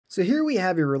So here we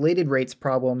have a related rates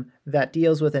problem that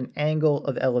deals with an angle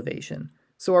of elevation.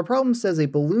 So our problem says a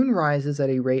balloon rises at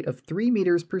a rate of 3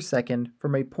 meters per second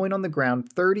from a point on the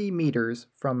ground 30 meters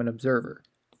from an observer.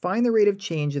 Find the rate of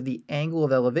change of the angle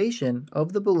of elevation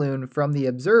of the balloon from the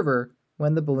observer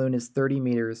when the balloon is 30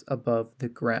 meters above the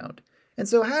ground. And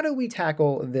so how do we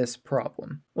tackle this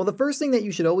problem? Well, the first thing that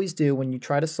you should always do when you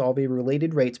try to solve a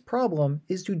related rates problem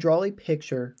is to draw a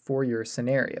picture for your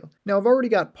scenario. Now, I've already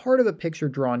got part of a picture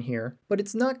drawn here, but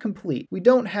it's not complete. We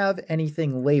don't have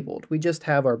anything labeled. We just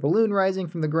have our balloon rising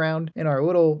from the ground and our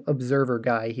little observer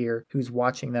guy here who's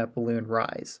watching that balloon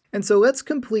rise. And so let's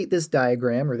complete this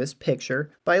diagram or this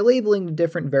picture by labeling the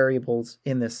different variables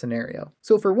in this scenario.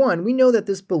 So for one, we know that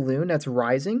this balloon that's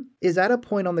rising is at a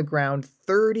point on the ground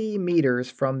 30 meters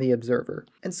from the observer.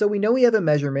 And so we know we have a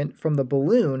measurement from the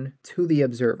balloon to the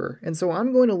observer. And so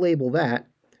I'm going to label that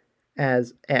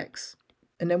as X.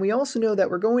 And then we also know that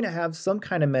we're going to have some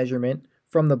kind of measurement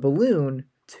from the balloon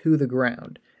to the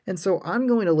ground. And so I'm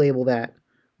going to label that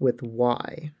with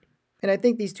Y. And I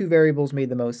think these two variables made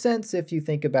the most sense if you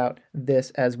think about this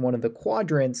as one of the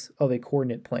quadrants of a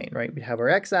coordinate plane, right? We have our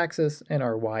x-axis and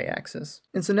our y-axis.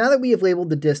 And so now that we have labeled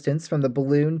the distance from the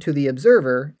balloon to the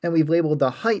observer, and we've labeled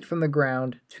the height from the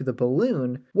ground to the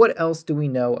balloon, what else do we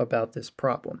know about this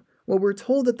problem? Well, we're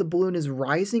told that the balloon is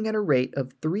rising at a rate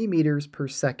of 3 meters per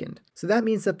second. So that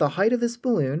means that the height of this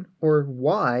balloon, or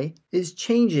y, is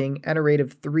changing at a rate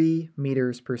of 3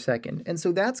 meters per second. And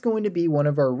so that's going to be one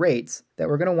of our rates that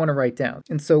we're going to want to write down.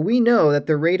 And so we know that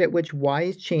the rate at which y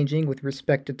is changing with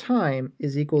respect to time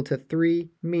is equal to 3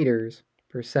 meters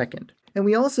per second. And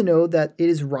we also know that it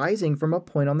is rising from a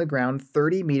point on the ground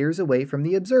 30 meters away from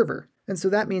the observer. And so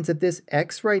that means that this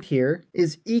x right here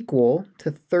is equal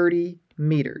to 30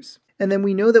 meters. And then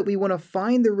we know that we want to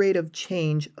find the rate of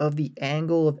change of the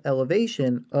angle of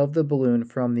elevation of the balloon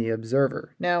from the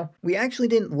observer. Now, we actually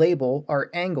didn't label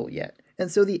our angle yet. And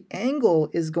so the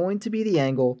angle is going to be the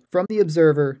angle from the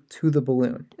observer to the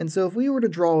balloon. And so if we were to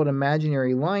draw an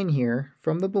imaginary line here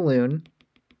from the balloon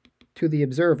to the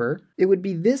observer, it would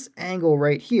be this angle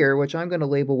right here, which I'm going to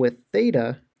label with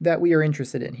theta, that we are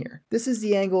interested in here. This is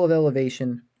the angle of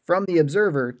elevation from the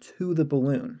observer to the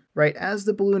balloon, right? As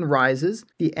the balloon rises,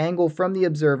 the angle from the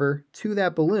observer to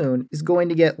that balloon is going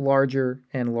to get larger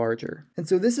and larger. And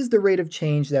so this is the rate of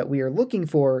change that we are looking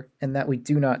for and that we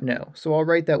do not know. So I'll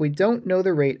write that we don't know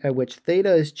the rate at which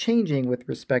theta is changing with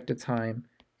respect to time,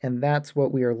 and that's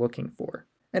what we are looking for.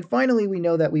 And finally, we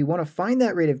know that we want to find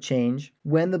that rate of change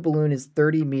when the balloon is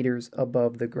 30 meters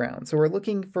above the ground. So we're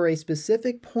looking for a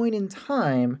specific point in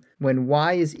time when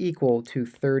y is equal to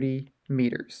 30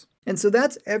 meters. And so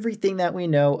that's everything that we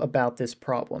know about this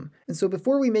problem. And so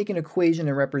before we make an equation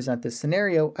and represent this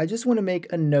scenario, I just want to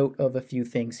make a note of a few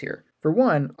things here. For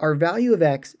one, our value of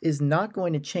x is not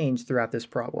going to change throughout this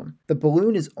problem. The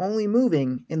balloon is only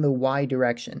moving in the y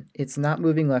direction. It's not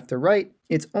moving left or right,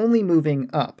 it's only moving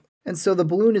up. And so the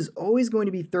balloon is always going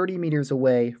to be 30 meters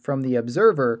away from the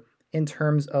observer in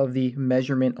terms of the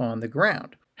measurement on the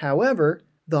ground. However,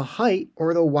 the height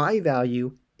or the y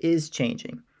value is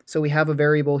changing. So we have a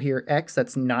variable here, x,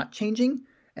 that's not changing,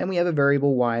 and we have a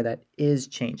variable y that is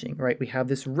changing, right? We have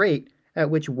this rate at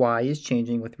which y is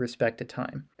changing with respect to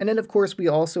time. And then, of course, we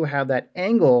also have that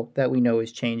angle that we know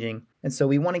is changing, and so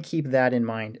we want to keep that in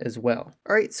mind as well.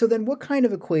 All right, so then what kind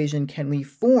of equation can we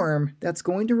form that's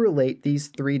going to relate these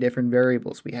three different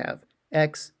variables we have,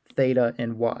 x, theta,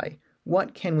 and y?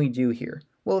 What can we do here?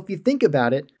 Well, if you think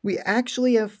about it, we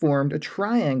actually have formed a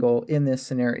triangle in this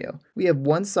scenario. We have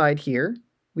one side here,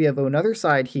 we have another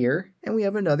side here, and we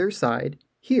have another side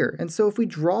here. And so if we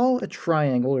draw a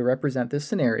triangle to represent this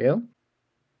scenario,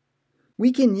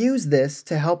 we can use this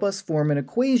to help us form an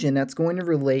equation that's going to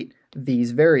relate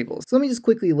these variables. So let me just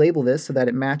quickly label this so that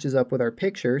it matches up with our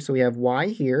picture. So we have y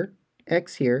here,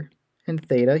 x here, and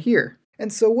theta here.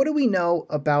 And so what do we know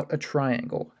about a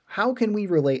triangle? How can we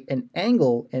relate an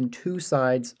angle and two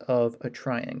sides of a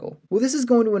triangle? Well, this is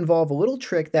going to involve a little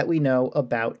trick that we know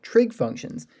about trig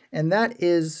functions, and that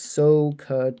is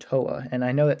SOHCAHTOA. And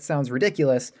I know that sounds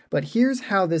ridiculous, but here's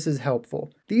how this is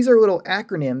helpful. These are little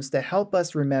acronyms to help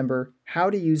us remember how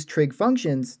to use trig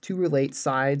functions to relate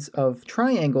sides of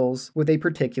triangles with a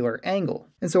particular angle.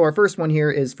 And so our first one here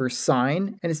is for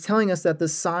sine, and it's telling us that the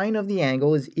sine of the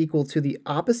angle is equal to the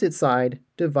opposite side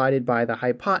divided by the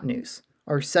hypotenuse.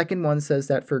 Our second one says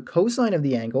that for cosine of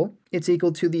the angle, it's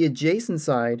equal to the adjacent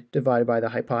side divided by the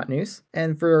hypotenuse.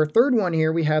 And for our third one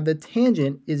here, we have the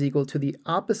tangent is equal to the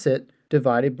opposite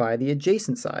divided by the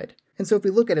adjacent side. And so if we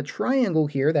look at a triangle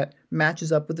here that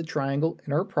matches up with the triangle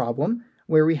in our problem,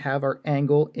 where we have our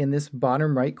angle in this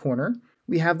bottom right corner,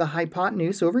 We have the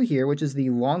hypotenuse over here, which is the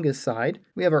longest side.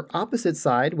 We have our opposite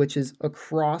side, which is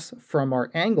across from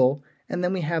our angle. And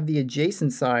then we have the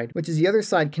adjacent side, which is the other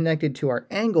side connected to our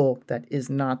angle that is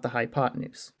not the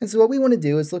hypotenuse. And so what we want to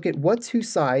do is look at what two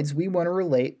sides we want to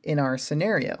relate in our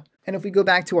scenario. And if we go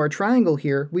back to our triangle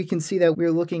here, we can see that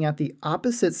we're looking at the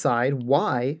opposite side,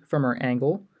 y, from our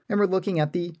angle, and we're looking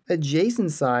at the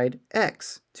adjacent side,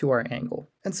 x, to our angle.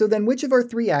 And so then which of our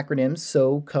three acronyms,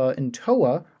 SO, CA, and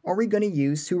TOA, are we going to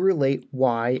use to relate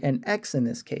y and x in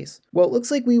this case? Well, it looks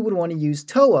like we would want to use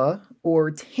TOA, or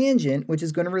tangent, which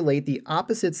is going to relate the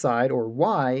opposite side, or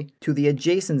y, to the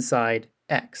adjacent side,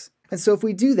 x. And so if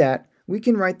we do that, we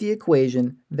can write the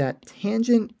equation that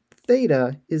tangent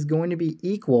theta is going to be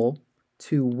equal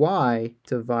to y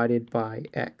divided by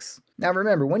x. Now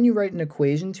remember, when you write an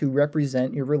equation to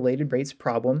represent your related rates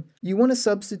problem, you want to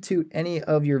substitute any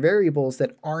of your variables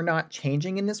that are not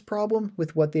changing in this problem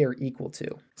with what they are equal to.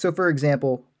 So for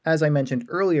example, as I mentioned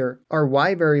earlier, our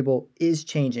y variable is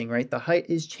changing, right? The height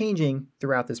is changing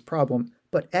throughout this problem,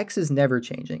 but x is never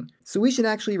changing. So we should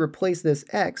actually replace this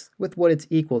x with what it's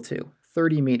equal to,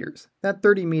 30 meters. That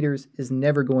 30 meters is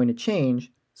never going to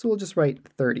change, so we'll just write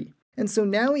 30. And so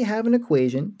now we have an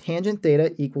equation, tangent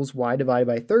theta equals y divided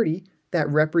by 30, that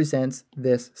represents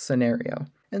this scenario.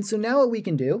 And so now what we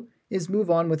can do is move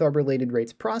on with our related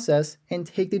rates process and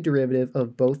take the derivative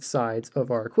of both sides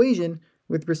of our equation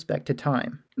with respect to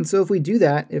time. And so if we do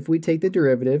that, if we take the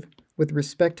derivative with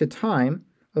respect to time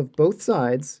of both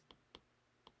sides,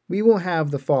 we will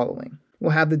have the following.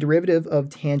 We'll have the derivative of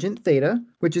tangent theta,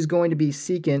 which is going to be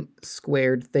secant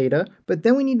squared theta, but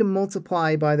then we need to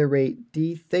multiply by the rate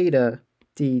d theta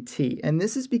dt. And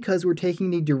this is because we're taking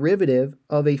the derivative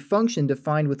of a function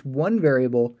defined with one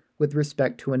variable with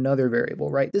respect to another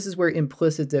variable, right? This is where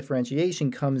implicit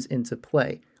differentiation comes into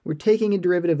play. We're taking a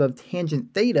derivative of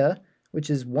tangent theta,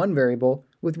 which is one variable,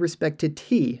 with respect to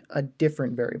t, a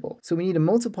different variable. So we need to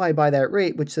multiply by that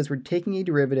rate, which says we're taking a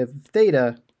derivative of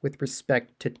theta with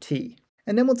respect to t.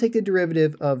 And then we'll take the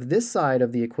derivative of this side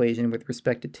of the equation with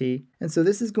respect to t. And so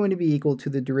this is going to be equal to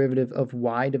the derivative of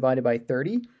y divided by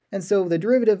 30. And so the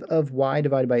derivative of y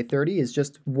divided by 30 is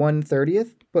just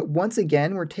 1/30. But once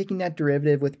again, we're taking that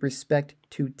derivative with respect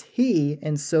to t.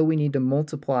 And so we need to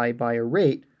multiply by a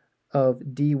rate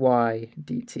of dy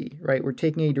dt, right? We're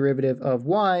taking a derivative of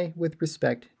y with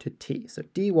respect to t. So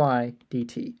dy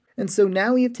dt. And so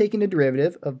now we have taken a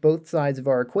derivative of both sides of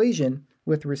our equation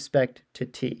with respect to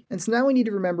t. And so now we need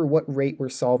to remember what rate we're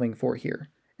solving for here.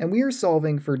 And we are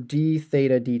solving for d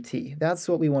theta dt. That's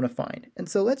what we want to find. And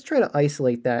so let's try to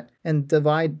isolate that and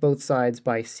divide both sides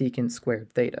by secant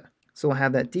squared theta. So we'll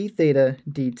have that d theta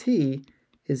dt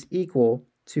is equal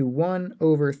to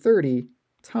 1/30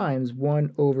 times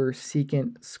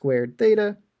 1/secant squared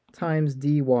theta times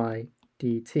dy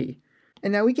dt.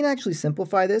 And now we can actually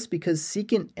simplify this because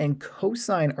secant and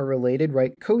cosine are related,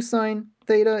 right? Cosine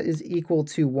theta is equal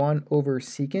to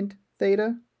 1/secant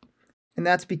theta. And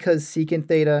that's because secant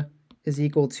theta is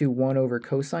equal to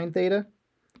 1/cosine theta.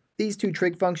 These two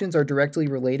trig functions are directly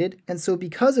related. And so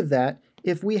because of that,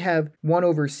 if we have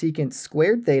 1/secant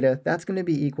squared theta, that's going to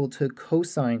be equal to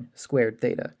cosine squared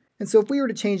theta. And so if we were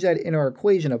to change that in our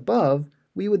equation above,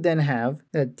 we would then have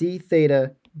that d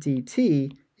theta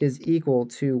dt is equal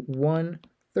to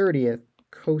 1/30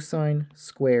 cosine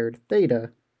squared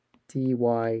theta dy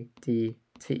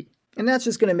dt. And that's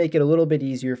just going to make it a little bit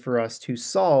easier for us to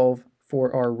solve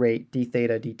for our rate d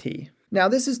theta dt. Now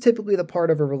this is typically the part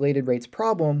of a related rates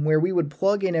problem where we would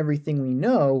plug in everything we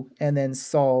know and then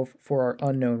solve for our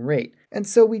unknown rate. And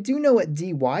so we do know what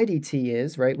dy dt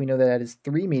is, right? We know that that is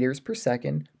 3 meters per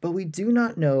second, but we do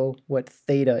not know what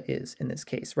theta is in this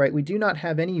case, right? We do not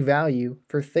have any value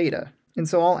for theta. And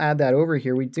so I'll add that over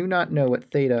here. We do not know what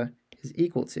theta is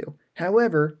equal to.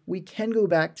 However, we can go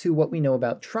back to what we know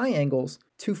about triangles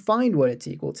to find what it's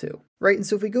equal to, right? And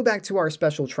so if we go back to our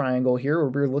special triangle here, where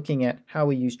we're looking at how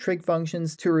we use trig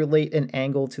functions to relate an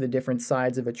angle to the different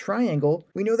sides of a triangle,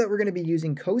 we know that we're going to be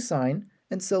using cosine.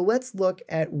 And so let's look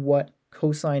at what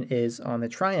cosine is on the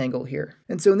triangle here.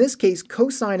 And so in this case,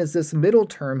 cosine is this middle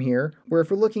term here, where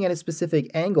if we're looking at a specific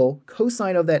angle,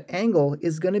 cosine of that angle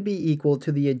is going to be equal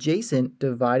to the adjacent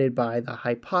divided by the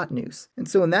hypotenuse. And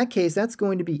so in that case, that's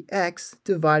going to be x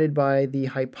divided by the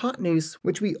hypotenuse,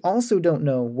 which we also don't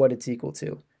know what it's equal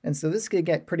to. And so this could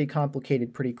get pretty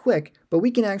complicated pretty quick, but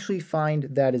we can actually find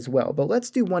that as well. But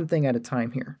let's do one thing at a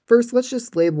time here. First, let's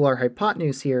just label our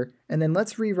hypotenuse here, and then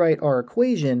let's rewrite our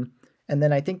equation. And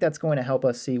then I think that's going to help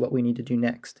us see what we need to do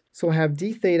next. So we'll have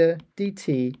d theta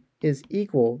dt is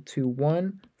equal to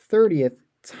 1/30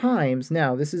 times,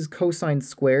 now this is cosine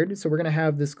squared, so we're going to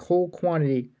have this whole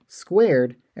quantity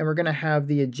squared, and we're going to have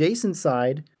the adjacent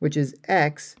side, which is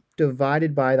x,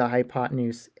 divided by the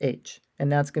hypotenuse h. And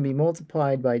that's going to be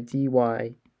multiplied by dy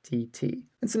dt.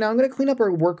 And so now I'm going to clean up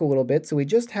our work a little bit so we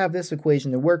just have this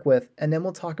equation to work with, and then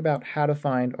we'll talk about how to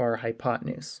find our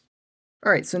hypotenuse.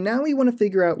 Alright, so now we want to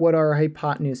figure out what our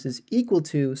hypotenuse is equal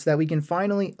to so that we can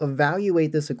finally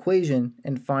evaluate this equation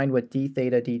and find what d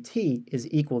theta dt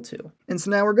is equal to. And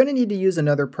so now we're going to need to use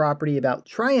another property about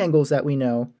triangles that we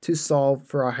know to solve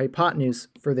for our hypotenuse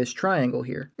for this triangle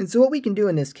here. And so what we can do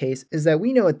in this case is that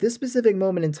we know at this specific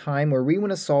moment in time where we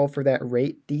want to solve for that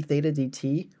rate d theta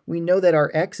dt, we know that our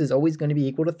x is always going to be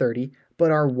equal to 30, but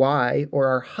our y, or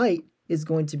our height, is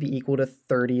going to be equal to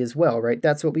 30 as well, right?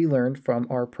 That's what we learned from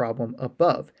our problem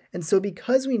above. And so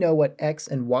because we know what x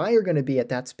and y are going to be at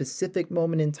that specific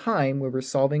moment in time where we're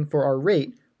solving for our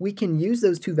rate, we can use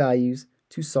those two values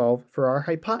to solve for our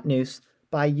hypotenuse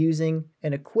by using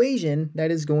an equation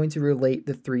that is going to relate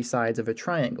the three sides of a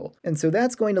triangle. And so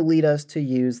that's going to lead us to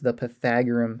use the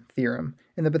Pythagorean theorem.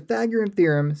 And the Pythagorean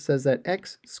theorem says that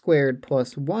x squared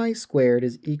plus y squared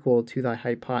is equal to the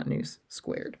hypotenuse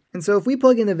squared. And so if we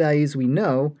plug in the values we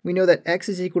know that x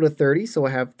is equal to 30, so I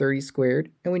have 30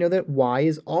 squared, and we know that y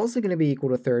is also going to be equal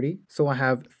to 30, so I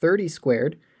have 30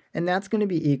 squared, and that's going to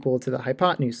be equal to the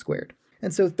hypotenuse squared.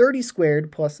 And so 30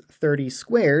 squared plus 30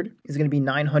 squared is going to be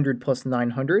 900 plus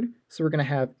 900. So we're going to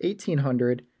have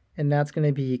 1800, and that's going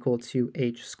to be equal to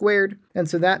h squared. And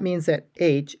so that means that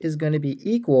h is going to be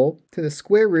equal to the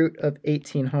square root of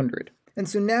 1800. And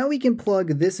so now we can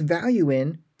plug this value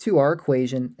in to our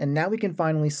equation, and now we can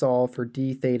finally solve for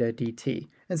d theta dt.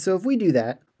 And so if we do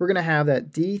that, we're going to have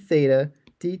that d theta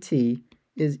dt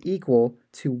is equal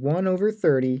to 1 over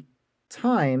 30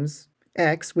 times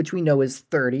x, which we know is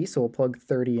 30, so we'll plug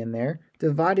 30 in there,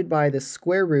 divided by the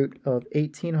square root of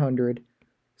 1800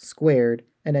 squared,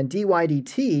 and then dy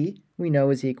dt we know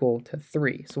is equal to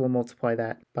 3, so we'll multiply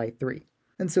that by 3.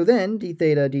 And so then d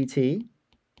theta dt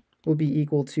will be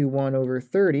equal to 1 over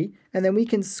 30, and then we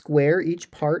can square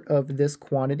each part of this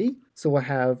quantity, so we'll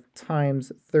have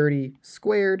times 30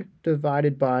 squared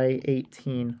divided by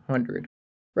 1800.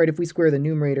 Right, if we square the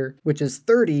numerator, which is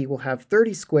 30, we'll have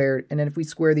 30 squared, and then if we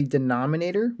square the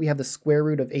denominator, we have the square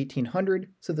root of 1800,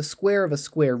 so the square of a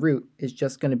square root is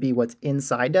just going to be what's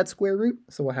inside that square root,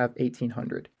 so we'll have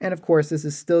 1800. And of course, this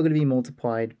is still going to be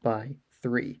multiplied by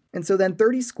 3. And so then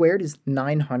 30 squared is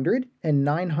 900, and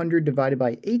 900 divided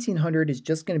by 1800 is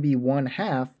just going to be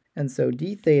 1/2, and so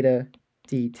d theta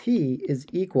dt is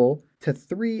equal to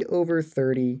 3 over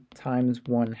 30 times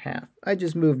 1/2. I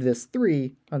just moved this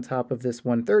 3 on top of this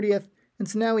 1/30th, and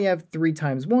so now we have 3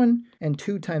 times 1 and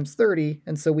 2 times 30,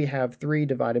 and so we have 3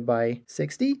 divided by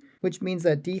 60, which means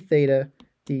that d theta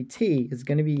dt is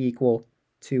going to be equal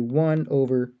to 1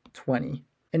 over 20.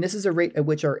 And this is a rate at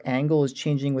which our angle is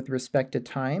changing with respect to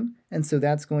time, and so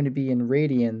that's going to be in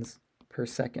radians per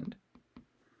second.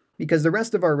 Because the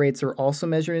rest of our rates are also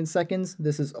measured in seconds,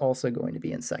 this is also going to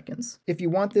be in seconds. If you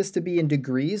want this to be in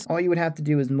degrees, all you would have to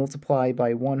do is multiply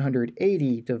by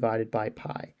 180 divided by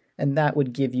pi, and that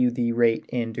would give you the rate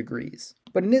in degrees.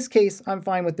 But in this case, I'm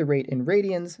fine with the rate in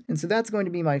radians, and so that's going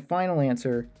to be my final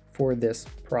answer for this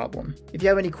problem. If you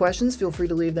have any questions, feel free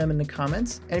to leave them in the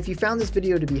comments. And if you found this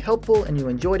video to be helpful and you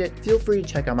enjoyed it, feel free to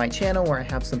check out my channel where I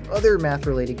have some other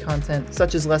math-related content,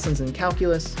 such as lessons in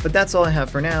calculus. But that's all I have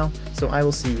for now, so I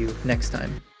will see you next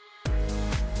time.